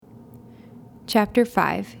Chapter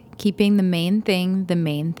 5, Keeping the Main Thing the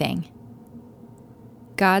Main Thing.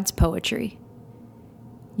 God's Poetry.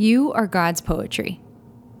 You are God's poetry.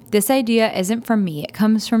 This idea isn't from me, it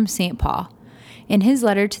comes from St. Paul. In his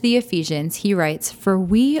letter to the Ephesians, he writes, "For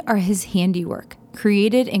we are his handiwork,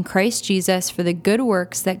 created in Christ Jesus for the good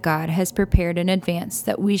works that God has prepared in advance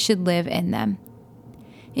that we should live in them."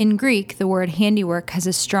 In Greek, the word handiwork has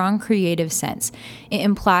a strong creative sense. It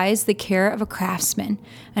implies the care of a craftsman,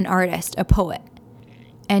 an artist, a poet.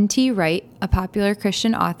 N.T. Wright, a popular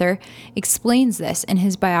Christian author, explains this in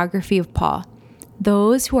his biography of Paul.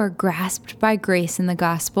 Those who are grasped by grace in the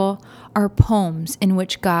gospel are poems in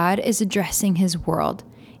which God is addressing his world.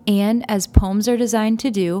 And as poems are designed to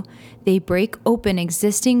do, they break open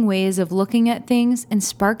existing ways of looking at things and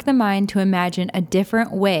spark the mind to imagine a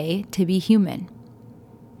different way to be human.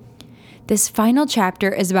 This final chapter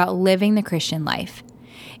is about living the Christian life.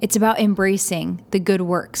 It's about embracing the good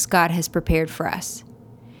works God has prepared for us.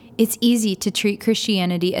 It's easy to treat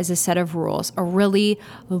Christianity as a set of rules, a really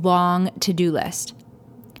long to-do list.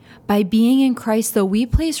 By being in Christ, though, we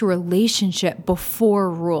place relationship before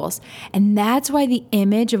rules, and that's why the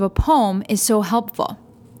image of a poem is so helpful.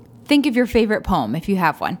 Think of your favorite poem if you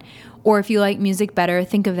have one, or if you like music better,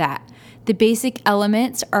 think of that. The basic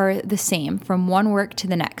elements are the same from one work to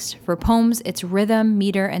the next. For poems, it's rhythm,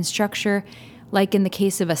 meter, and structure, like in the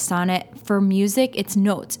case of a sonnet. For music, it's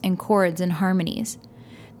notes and chords and harmonies.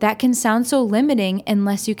 That can sound so limiting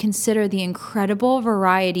unless you consider the incredible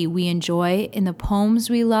variety we enjoy in the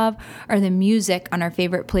poems we love or the music on our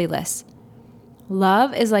favorite playlists.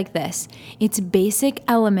 Love is like this. Its basic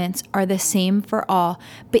elements are the same for all,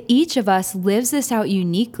 but each of us lives this out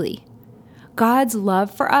uniquely. God's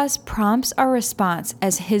love for us prompts our response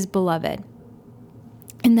as his beloved.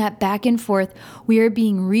 In that back and forth, we are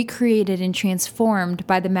being recreated and transformed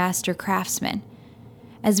by the master craftsman.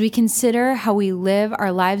 As we consider how we live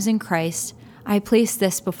our lives in Christ, I place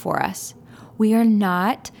this before us. We are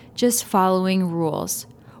not just following rules.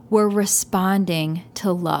 We're responding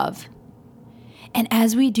to love. And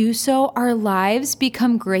as we do so, our lives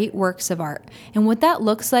become great works of art. And what that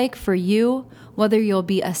looks like for you, whether you'll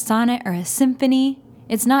be a sonnet or a symphony,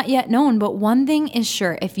 it's not yet known, but one thing is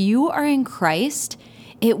sure. If you are in Christ,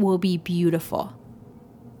 it will be beautiful.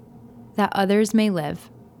 That others may live.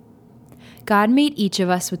 God made each of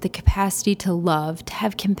us with the capacity to love, to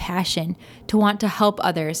have compassion, to want to help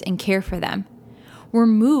others and care for them. We're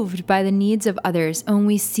moved by the needs of others, and when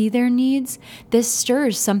we see their needs, this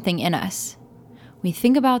stirs something in us. We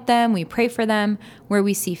think about them, we pray for them, where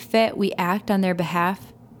we see fit, we act on their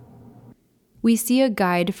behalf. We see a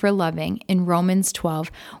guide for loving in Romans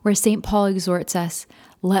 12, where St. Paul exhorts us,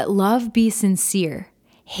 "Let love be sincere.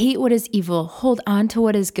 Hate what is evil, hold on to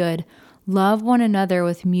what is good. Love one another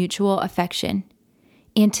with mutual affection.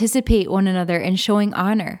 Anticipate one another in showing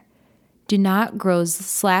honor. Do not grow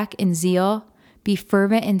slack in zeal. Be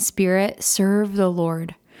fervent in spirit. Serve the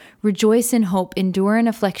Lord. Rejoice in hope. Endure in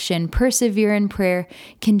affliction. Persevere in prayer.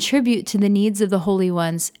 Contribute to the needs of the holy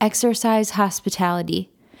ones. Exercise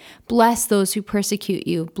hospitality. Bless those who persecute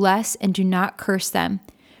you. Bless and do not curse them.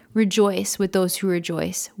 Rejoice with those who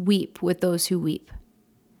rejoice. Weep with those who weep."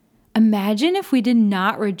 Imagine if we did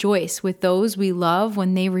not rejoice with those we love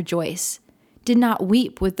when they rejoice, did not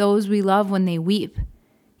weep with those we love when they weep.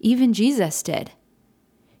 Even Jesus did.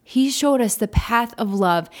 He showed us the path of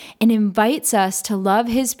love and invites us to love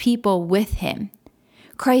his people with him.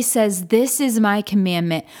 Christ says, "This is my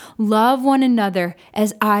commandment. Love one another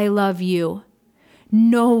as I love you."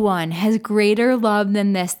 No one has greater love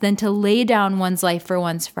than this, than to lay down one's life for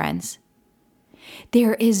one's friends.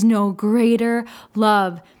 There is no greater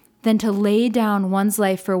love than to lay down one's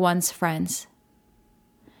life for one's friends.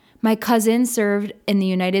 My cousin served in the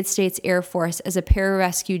United States Air Force as a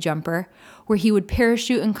pararescue jumper, where he would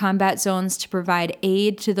parachute in combat zones to provide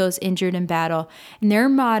aid to those injured in battle. And their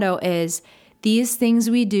motto is, "These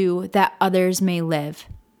things we do that others may live."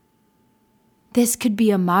 This could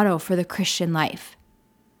be a motto for the Christian life.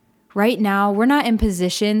 Right now, we're not in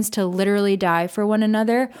positions to literally die for one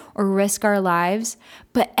another or risk our lives,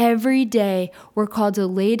 but every day we're called to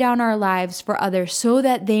lay down our lives for others so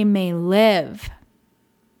that they may live.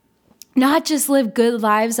 Not just live good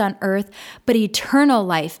lives on earth, but eternal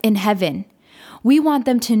life in heaven. We want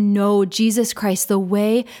them to know Jesus Christ, the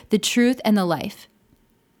way, the truth, and the life.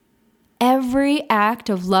 Every act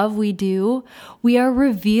of love we do, we are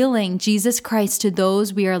revealing Jesus Christ to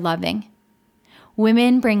those we are loving.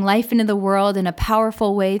 Women bring life into the world in a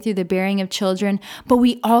powerful way through the bearing of children, but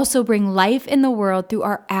we also bring life in the world through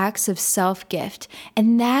our acts of self-gift.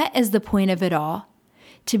 And that is the point of it all,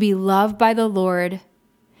 to be loved by the Lord,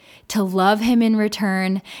 to love him in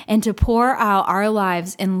return, and to pour out our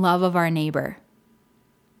lives in love of our neighbor.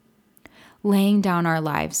 Laying down our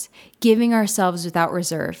lives, giving ourselves without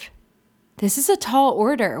reserve. This is a tall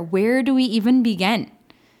order. Where do we even begin?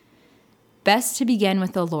 Best to begin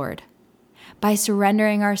with the Lord. By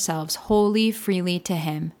surrendering ourselves wholly, freely to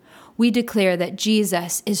him, we declare that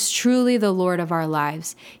Jesus is truly the Lord of our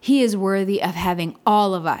lives. He is worthy of having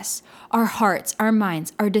all of us, our hearts, our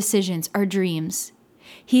minds, our decisions, our dreams.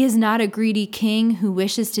 He is not a greedy king who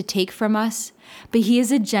wishes to take from us, but he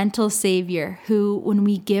is a gentle Savior who, when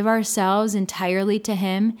we give ourselves entirely to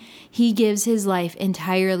him, he gives his life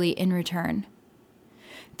entirely in return.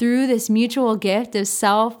 Through this mutual gift of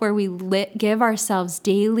self where we give ourselves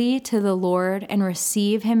daily to the Lord and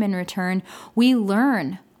receive him in return, we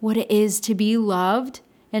learn what it is to be loved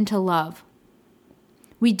and to love.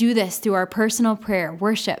 We do this through our personal prayer,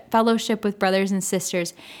 worship, fellowship with brothers and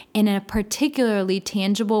sisters, and in a particularly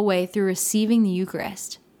tangible way through receiving the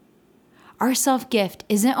Eucharist. Our self-gift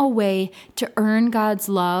isn't a way to earn God's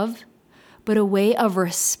love, but a way of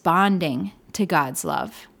responding to God's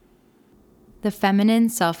love. The feminine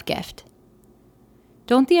self-gift.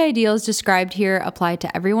 Don't the ideals described here apply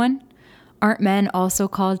to everyone? Aren't men also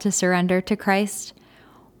called to surrender to Christ?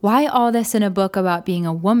 Why all this in a book about being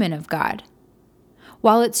a woman of God?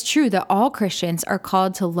 While it's true that all Christians are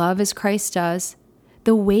called to love as Christ does,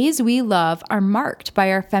 the ways we love are marked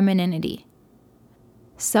by our femininity.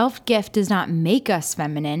 Self-gift does not make us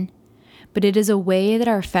feminine, but it is a way that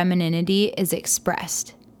our femininity is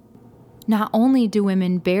expressed. Not only do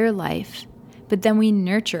women bear life, but then we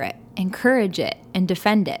nurture it, encourage it, and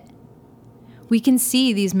defend it. We can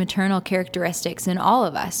see these maternal characteristics in all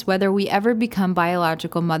of us, whether we ever become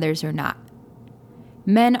biological mothers or not.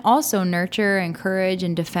 Men also nurture, encourage,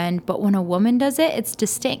 and defend, but when a woman does it, it's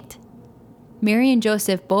distinct. Mary and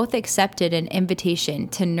Joseph both accepted an invitation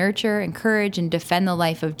to nurture, encourage, and defend the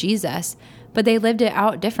life of Jesus, but they lived it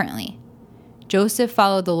out differently. Joseph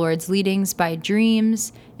followed the Lord's leadings by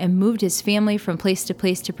dreams and moved his family from place to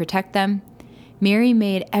place to protect them. Mary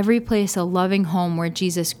made every place a loving home where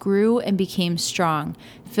Jesus grew and became strong,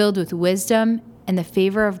 filled with wisdom, and the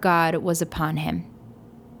favor of God was upon him.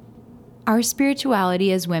 Our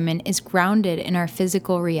spirituality as women is grounded in our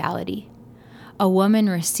physical reality. A woman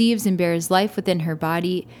receives and bears life within her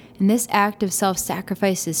body, and this act of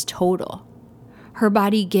self-sacrifice is total. Her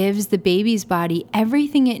body gives the baby's body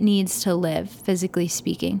everything it needs to live, physically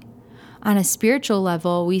speaking. On a spiritual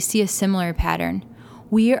level, we see a similar pattern.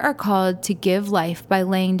 We are called to give life by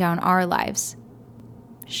laying down our lives.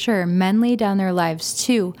 Sure, men lay down their lives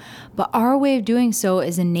too, but our way of doing so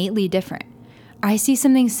is innately different. I see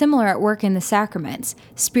something similar at work in the sacraments.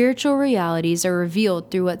 Spiritual realities are revealed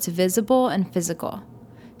through what's visible and physical.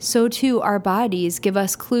 So too, our bodies give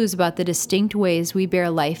us clues about the distinct ways we bear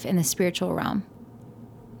life in the spiritual realm.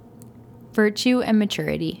 Virtue and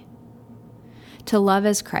maturity. To love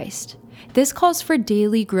as Christ. This calls for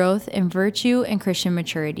daily growth in virtue and Christian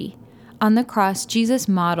maturity. On the cross, Jesus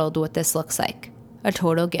modeled what this looks like, a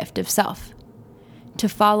total gift of self. To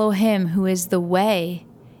follow him who is the way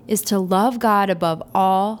is to love God above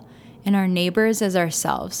all and our neighbors as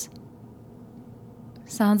ourselves.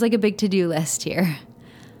 Sounds like a big to-do list here.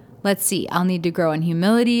 Let's see, I'll need to grow in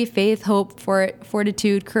humility, faith, hope,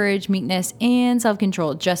 fortitude, courage, meekness, and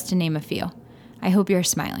self-control, just to name a few. I hope you're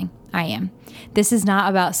smiling. I am. This is not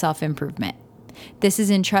about self-improvement. This is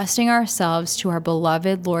entrusting ourselves to our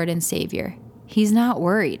beloved Lord and Savior. He's not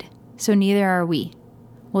worried, so neither are we.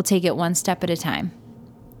 We'll take it one step at a time.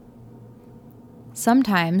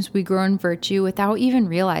 Sometimes we grow in virtue without even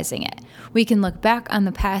realizing it. We can look back on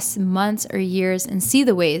the past months or years and see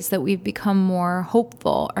the ways that we've become more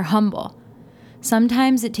hopeful or humble.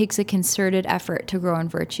 Sometimes it takes a concerted effort to grow in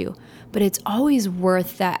virtue, but it's always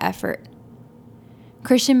worth that effort.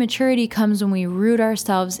 Christian maturity comes when we root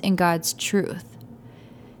ourselves in God's truth.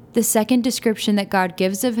 The second description that God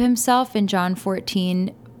gives of himself in John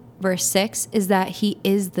 14, verse 6, is that he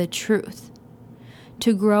is the truth.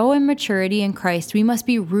 To grow in maturity in Christ, we must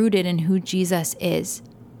be rooted in who Jesus is.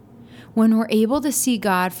 When we're able to see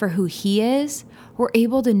God for who he is, we're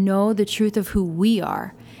able to know the truth of who we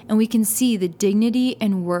are, and we can see the dignity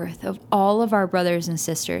and worth of all of our brothers and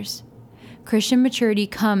sisters. Christian maturity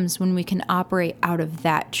comes when we can operate out of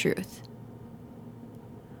that truth.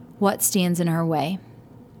 What stands in our way?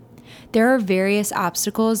 There are various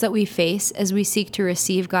obstacles that we face as we seek to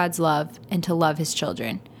receive God's love and to love his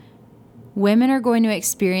children. Women are going to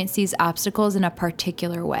experience these obstacles in a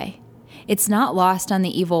particular way. It's not lost on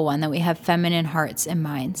the evil one that we have feminine hearts and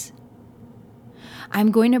minds. I'm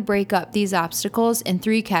going to break up these obstacles in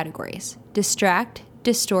 3 categories: distract,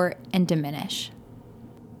 distort, and diminish.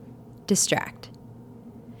 distract.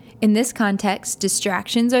 In this context,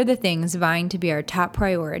 distractions are the things vying to be our top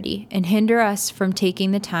priority and hinder us from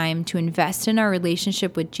taking the time to invest in our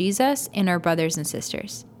relationship with Jesus and our brothers and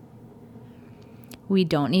sisters. We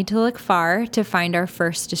don't need to look far to find our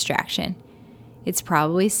first distraction. It's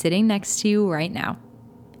probably sitting next to you right now.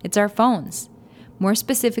 It's our phones, more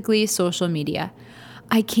specifically, social media.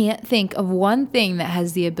 I can't think of one thing that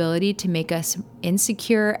has the ability to make us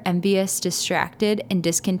insecure, envious, distracted, and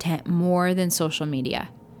discontent more than social media.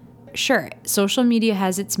 Sure, social media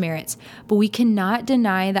has its merits, but we cannot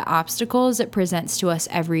deny the obstacles it presents to us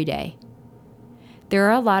every day. There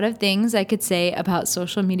are a lot of things I could say about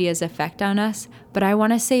social media's effect on us, but I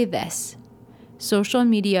want to say this. Social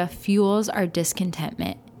media fuels our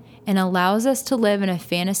discontentment and allows us to live in a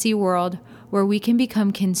fantasy world where we can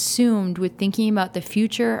become consumed with thinking about the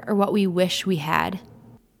future or what we wish we had.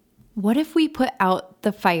 What if we put out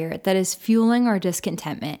the fire that is fueling our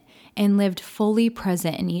discontentment and lived fully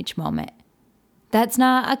present in each moment? That's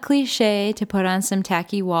not a cliche to put on some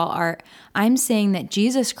tacky wall art. I'm saying that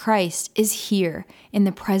Jesus Christ is here in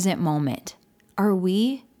the present moment. Are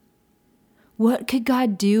we? What could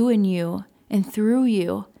God do in you and through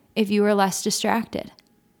you if you were less distracted?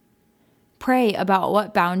 Pray about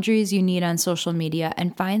what boundaries you need on social media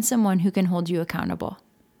and find someone who can hold you accountable.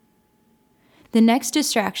 The next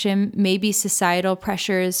distraction may be societal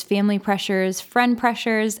pressures, family pressures, friend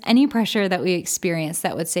pressures, any pressure that we experience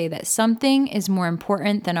that would say that something is more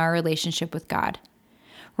important than our relationship with God.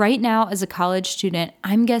 Right now, as a college student,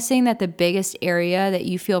 I'm guessing that the biggest area that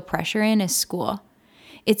you feel pressure in is school.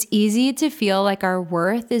 It's easy to feel like our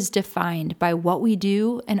worth is defined by what we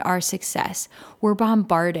do and our success. We're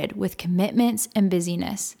bombarded with commitments and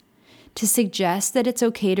busyness. To suggest that it's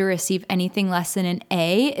okay to receive anything less than an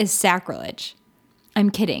A is sacrilege. I'm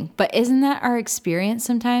kidding, but isn't that our experience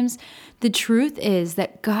sometimes? The truth is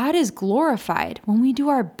that God is glorified when we do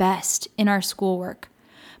our best in our schoolwork,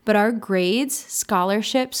 but our grades,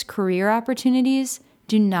 scholarships, career opportunities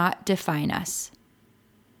do not define us.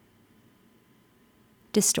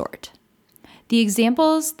 Distort. The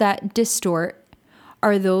examples that distort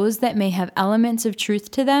are those that may have elements of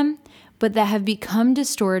truth to them, but that have become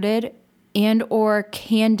distorted and or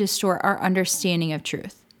can distort our understanding of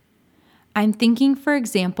truth. I'm thinking, for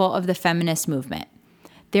example, of the feminist movement.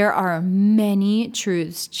 There are many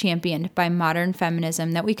truths championed by modern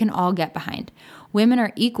feminism that we can all get behind. Women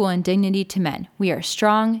are equal in dignity to men. We are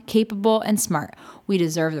strong, capable, and smart. We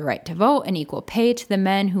deserve the right to vote and equal pay to the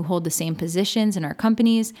men who hold the same positions in our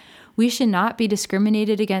companies. We should not be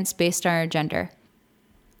discriminated against based on our gender.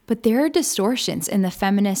 But there are distortions in the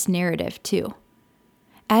feminist narrative, too.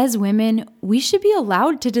 As women, we should be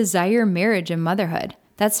allowed to desire marriage and motherhood.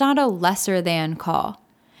 That's not a lesser than call.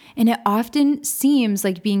 And it often seems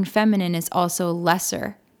like being feminine is also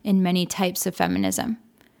lesser in many types of feminism.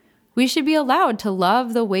 We should be allowed to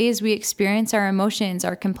love the ways we experience our emotions,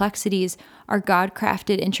 our complexities, our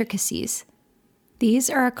God-crafted intricacies. These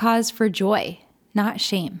are a cause for joy, not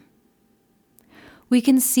shame. We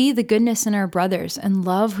can see the goodness in our brothers and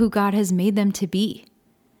love who God has made them to be.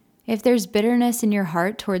 If there's bitterness in your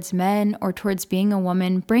heart towards men or towards being a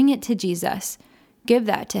woman, bring it to Jesus. Give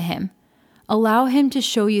that to him. Allow him to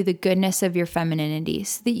show you the goodness of your femininity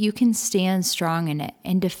so that you can stand strong in it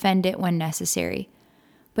and defend it when necessary,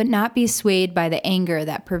 but not be swayed by the anger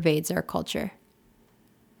that pervades our culture.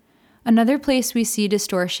 Another place we see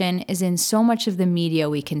distortion is in so much of the media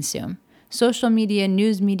we consume. Social media,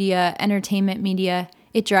 news media, entertainment media,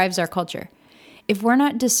 it drives our culture. If we're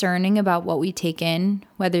not discerning about what we take in,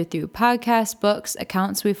 whether through podcasts, books,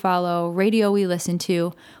 accounts we follow, radio we listen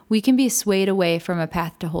to, we can be swayed away from a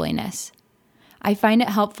path to holiness. I find it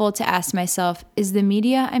helpful to ask myself, is the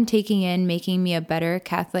media I'm taking in making me a better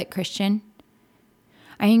Catholic Christian?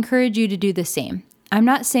 I encourage you to do the same. I'm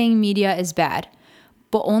not saying media is bad,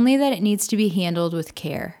 but only that it needs to be handled with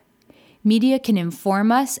care. Media can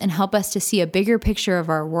inform us and help us to see a bigger picture of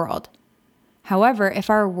our world. However, if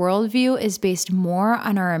our worldview is based more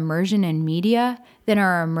on our immersion in media than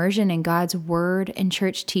our immersion in God's word and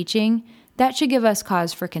church teaching, that should give us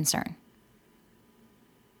cause for concern.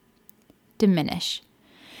 Diminish.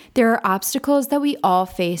 There are obstacles that we all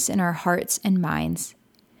face in our hearts and minds.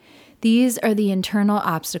 These are the internal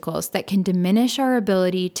obstacles that can diminish our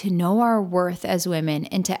ability to know our worth as women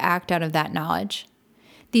and to act out of that knowledge.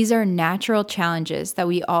 These are natural challenges that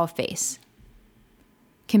we all face.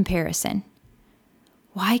 Comparison.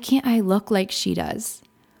 Why can't I look like she does?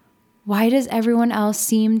 Why does everyone else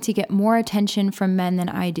seem to get more attention from men than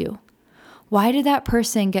I do? Why did that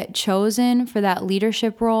person get chosen for that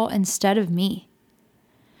leadership role instead of me?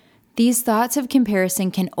 These thoughts of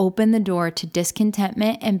comparison can open the door to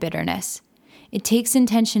discontentment and bitterness. It takes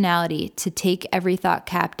intentionality to take every thought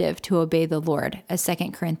captive to obey the Lord, as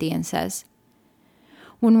 2 Corinthians says.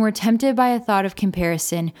 When we're tempted by a thought of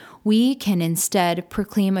comparison, we can instead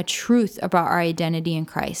proclaim a truth about our identity in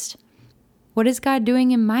Christ. What is God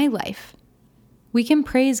doing in my life? We can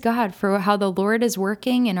praise God for how the Lord is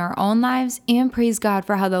working in our own lives and praise God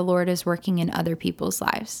for how the Lord is working in other people's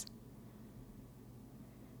lives.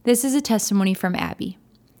 This is a testimony from Abby.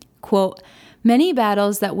 Quote, "Many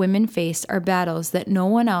battles that women face are battles that no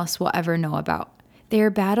one else will ever know about. They are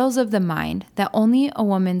battles of the mind that only a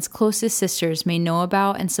woman's closest sisters may know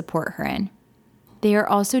about and support her in. They are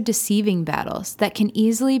also deceiving battles that can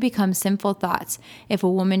easily become sinful thoughts if a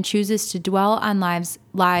woman chooses to dwell on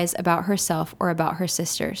lies about herself or about her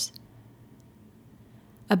sisters.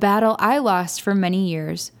 A battle I lost for many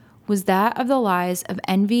years was that of the lies of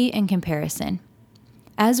envy and comparison.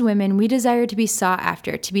 As women, we desire to be sought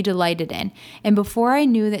after, to be delighted in, and before I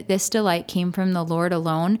knew that this delight came from the Lord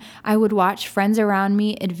alone, I would watch friends around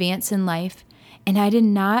me advance in life, and I did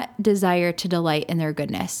not desire to delight in their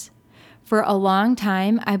goodness. For a long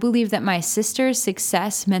time, I believed that my sister's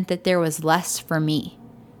success meant that there was less for me.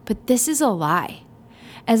 But this is a lie.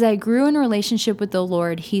 As I grew in relationship with the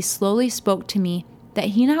Lord, He slowly spoke to me that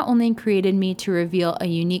He not only created me to reveal a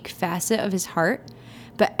unique facet of His heart,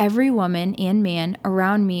 but every woman and man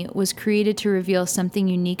around me was created to reveal something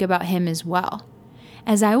unique about Him as well.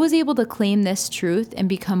 As I was able to claim this truth and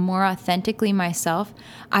become more authentically myself,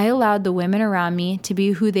 I allowed the women around me to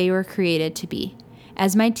be who they were created to be.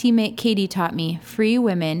 As my teammate Katie taught me, free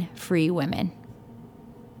women, free women.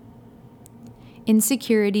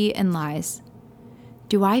 Insecurity and lies.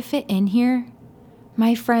 Do I fit in here?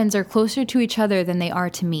 My friends are closer to each other than they are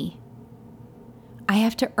to me. I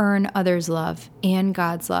have to earn others' love and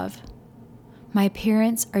God's love. My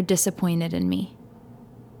parents are disappointed in me.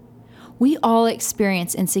 We all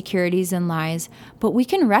experience insecurities and lies, but we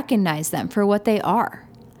can recognize them for what they are,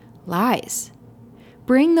 lies.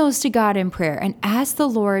 Bring those to God in prayer and ask the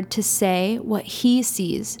Lord to say what He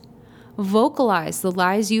sees. Vocalize the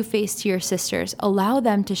lies you face to your sisters. Allow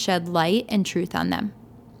them to shed light and truth on them.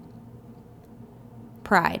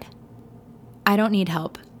 Pride. I don't need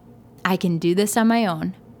help. I can do this on my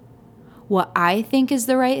own. What I think is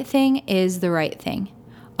the right thing is the right thing.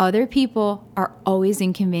 Other people are always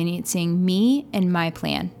inconveniencing me and my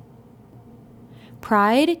plan.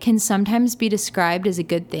 Pride can sometimes be described as a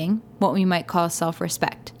good thing, what we might call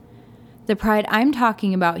self-respect. The pride I'm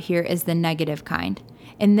talking about here is the negative kind.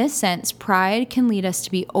 In this sense, pride can lead us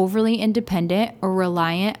to be overly independent or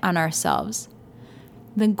reliant on ourselves.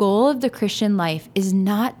 The goal of the Christian life is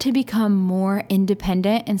not to become more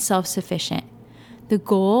independent and self-sufficient. The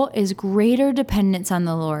goal is greater dependence on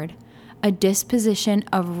the Lord, a disposition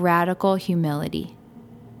of radical humility.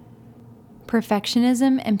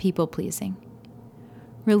 Perfectionism and people-pleasing.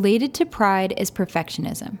 Related to pride is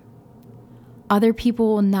perfectionism. Other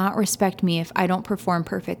people will not respect me if I don't perform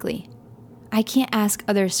perfectly. I can't ask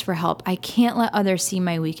others for help. I can't let others see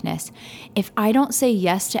my weakness. If I don't say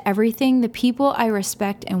yes to everything, the people I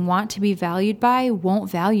respect and want to be valued by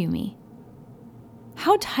won't value me.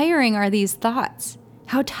 How tiring are these thoughts?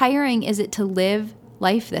 How tiring is it to live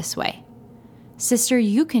life this way? Sister,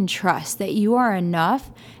 you can trust that you are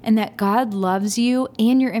enough and that God loves you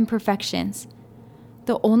and your imperfections.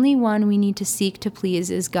 The only one we need to seek to please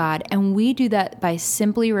is God, and we do that by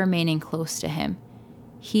simply remaining close to Him.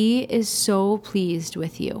 He is so pleased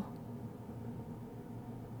with you.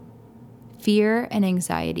 Fear and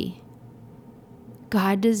anxiety.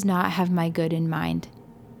 God does not have my good in mind.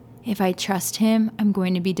 If I trust Him, I'm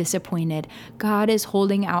going to be disappointed. God is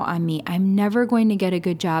holding out on me. I'm never going to get a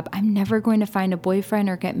good job. I'm never going to find a boyfriend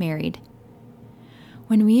or get married.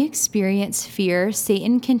 When we experience fear,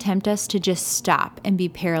 Satan can tempt us to just stop and be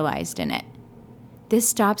paralyzed in it. This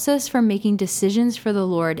stops us from making decisions for the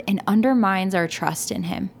Lord and undermines our trust in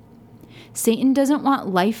Him. Satan doesn't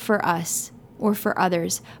want life for us or for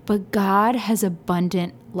others, but God has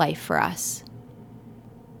abundant life for us.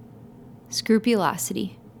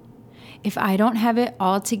 Scrupulosity. If I don't have it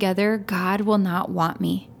all together, God will not want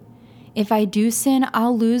me. If I do sin,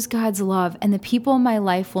 I'll lose God's love, and the people in my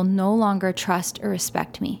life will no longer trust or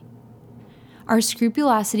respect me. Our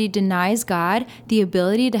scrupulosity denies God the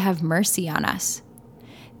ability to have mercy on us.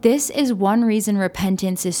 This is one reason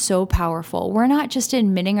repentance is so powerful. We're not just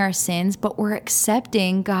admitting our sins, but we're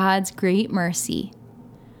accepting God's great mercy.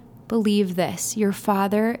 Believe this, your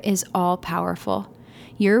Father is all-powerful.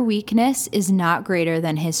 Your weakness is not greater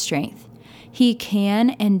than His strength. He can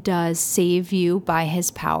and does save you by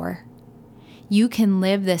His power. You can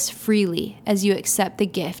live this freely as you accept the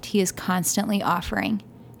gift He is constantly offering,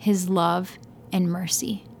 His love and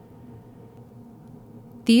mercy.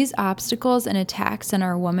 These obstacles and attacks on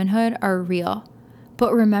our womanhood are real,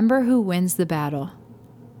 but remember who wins the battle.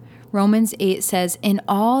 Romans 8 says, "In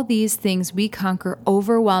all these things we conquer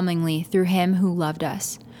overwhelmingly through Him who loved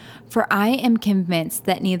us. For I am convinced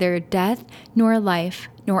that neither death nor life,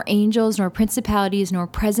 nor angels, nor principalities, nor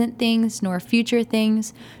present things, nor future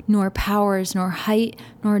things, nor powers, nor height,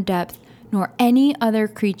 nor depth, nor any other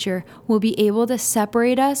creature will be able to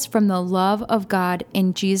separate us from the love of God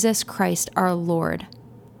in Jesus Christ our Lord."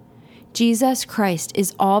 Jesus Christ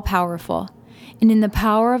is all-powerful, and in the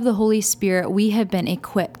power of the Holy Spirit we have been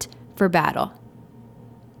equipped for battle.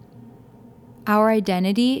 Our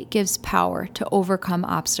identity gives power to overcome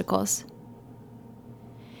obstacles.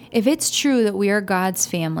 If it's true that we are God's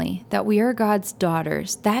family, that we are God's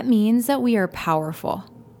daughters, that means that we are powerful.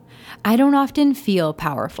 I don't often feel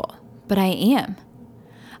powerful, but I am.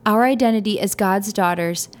 Our identity as God's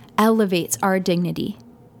daughters elevates our dignity.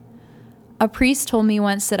 A priest told me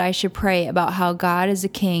once that I should pray about how God is a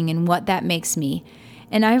king and what that makes me.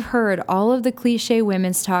 And I've heard all of the cliche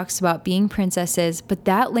women's talks about being princesses, but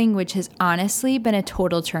that language has honestly been a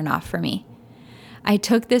total turnoff for me. I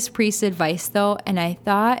took this priest's advice though, and I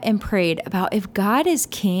thought and prayed about if God is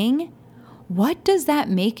king, what does that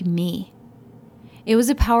make me? It was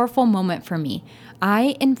a powerful moment for me.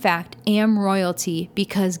 I, in fact, am royalty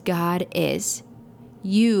because God is.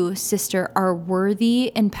 You, sister, are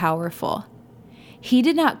worthy and powerful. He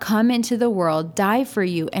did not come into the world, die for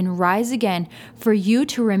you, and rise again for you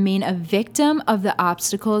to remain a victim of the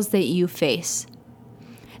obstacles that you face.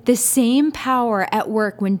 The same power at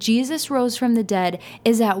work when Jesus rose from the dead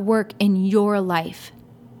is at work in your life.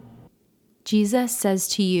 Jesus says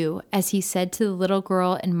to you, as He said to the little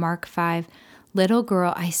girl in Mark 5, "Little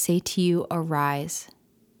girl, I say to you, arise."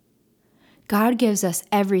 God gives us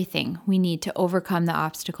everything we need to overcome the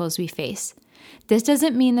obstacles we face. This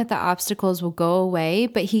doesn't mean that the obstacles will go away,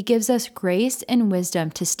 but He gives us grace and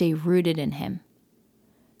wisdom to stay rooted in Him.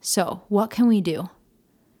 So, what can we do?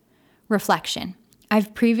 Reflection.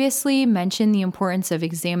 I've previously mentioned the importance of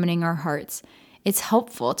examining our hearts. It's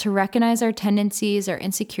helpful to recognize our tendencies, our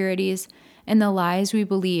insecurities, and the lies we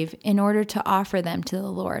believe in order to offer them to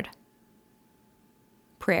the Lord.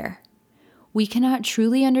 Prayer. We cannot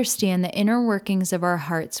truly understand the inner workings of our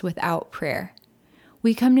hearts without prayer.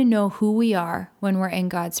 We come to know who we are when we're in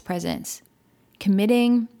God's presence,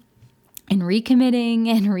 committing and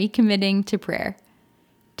recommitting to prayer.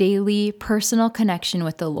 Daily, personal connection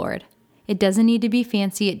with the Lord. It doesn't need to be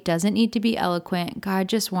fancy. It doesn't need to be eloquent. God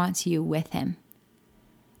just wants you with Him.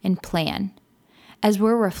 And plan. As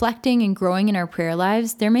we're reflecting and growing in our prayer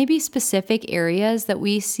lives, there may be specific areas that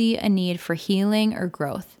we see a need for healing or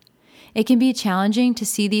growth. It can be challenging to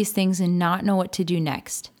see these things and not know what to do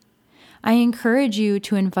next. I encourage you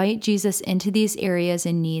to invite Jesus into these areas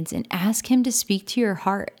and needs and ask Him to speak to your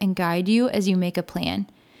heart and guide you as you make a plan.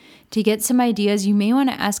 To get some ideas, you may want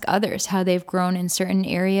to ask others how they've grown in certain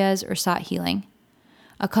areas or sought healing.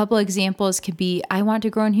 A couple examples could be, I want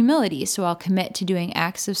to grow in humility, so I'll commit to doing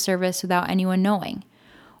acts of service without anyone knowing.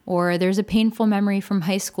 Or there's a painful memory from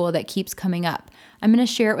high school that keeps coming up. I'm going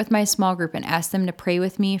to share it with my small group and ask them to pray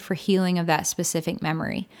with me for healing of that specific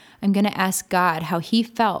memory. I'm going to ask God how He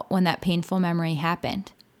felt when that painful memory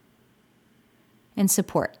happened. And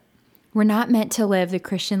support. We're not meant to live the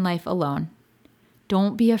Christian life alone.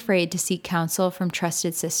 Don't be afraid to seek counsel from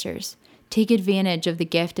trusted sisters. Take advantage of the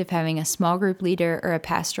gift of having a small group leader or a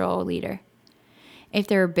pastoral leader. If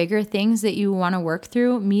there are bigger things that you want to work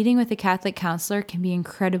through, meeting with a Catholic counselor can be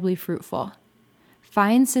incredibly fruitful.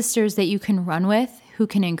 Find sisters that you can run with who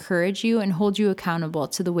can encourage you and hold you accountable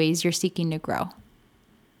to the ways you're seeking to grow.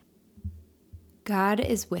 God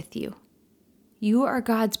is with you. You are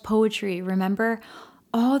God's poetry. Remember,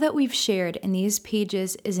 all that we've shared in these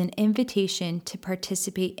pages is an invitation to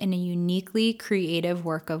participate in a uniquely creative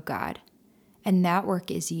work of God. And that work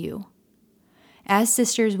is you. As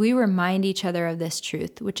sisters, we remind each other of this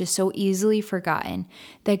truth, which is so easily forgotten,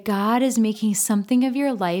 that God is making something of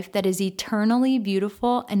your life that is eternally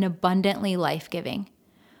beautiful and abundantly life-giving.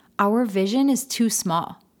 Our vision is too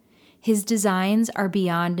small. His designs are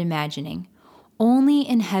beyond imagining. Only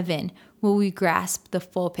in heaven will we grasp the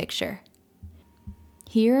full picture.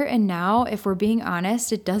 Here and now, if we're being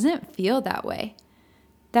honest, it doesn't feel that way.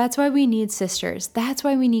 That's why we need sisters. That's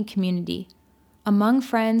why we need community. Among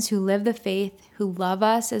friends who live the faith, who love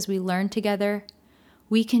us as we learn together,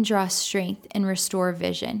 we can draw strength and restore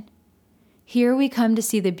vision. Here we come to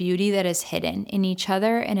see the beauty that is hidden in each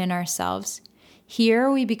other and in ourselves.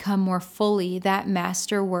 Here we become more fully that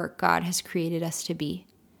master work God has created us to be.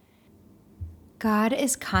 God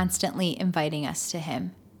is constantly inviting us to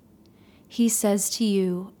Him. He says to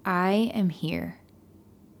you, I am here.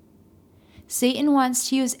 Satan wants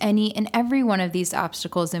to use any and every one of these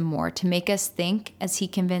obstacles and more to make us think, as he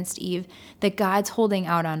convinced Eve, that God's holding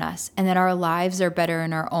out on us and that our lives are better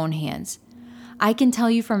in our own hands. I can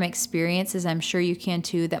tell you from experience, as I'm sure you can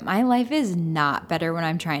too, that my life is not better when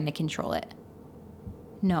I'm trying to control it.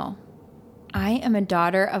 No, I am a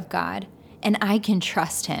daughter of God, and I can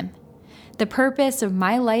trust Him. The purpose of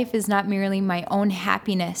my life is not merely my own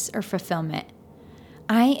happiness or fulfillment.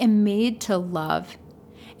 I am made to love,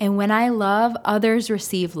 and when I love, others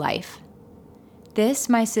receive life. This,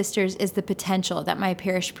 my sisters, is the potential that my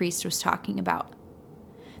parish priest was talking about.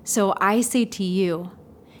 So I say to you,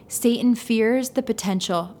 Satan fears the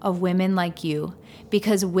potential of women like you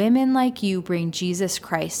because women like you bring Jesus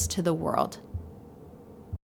Christ to the world.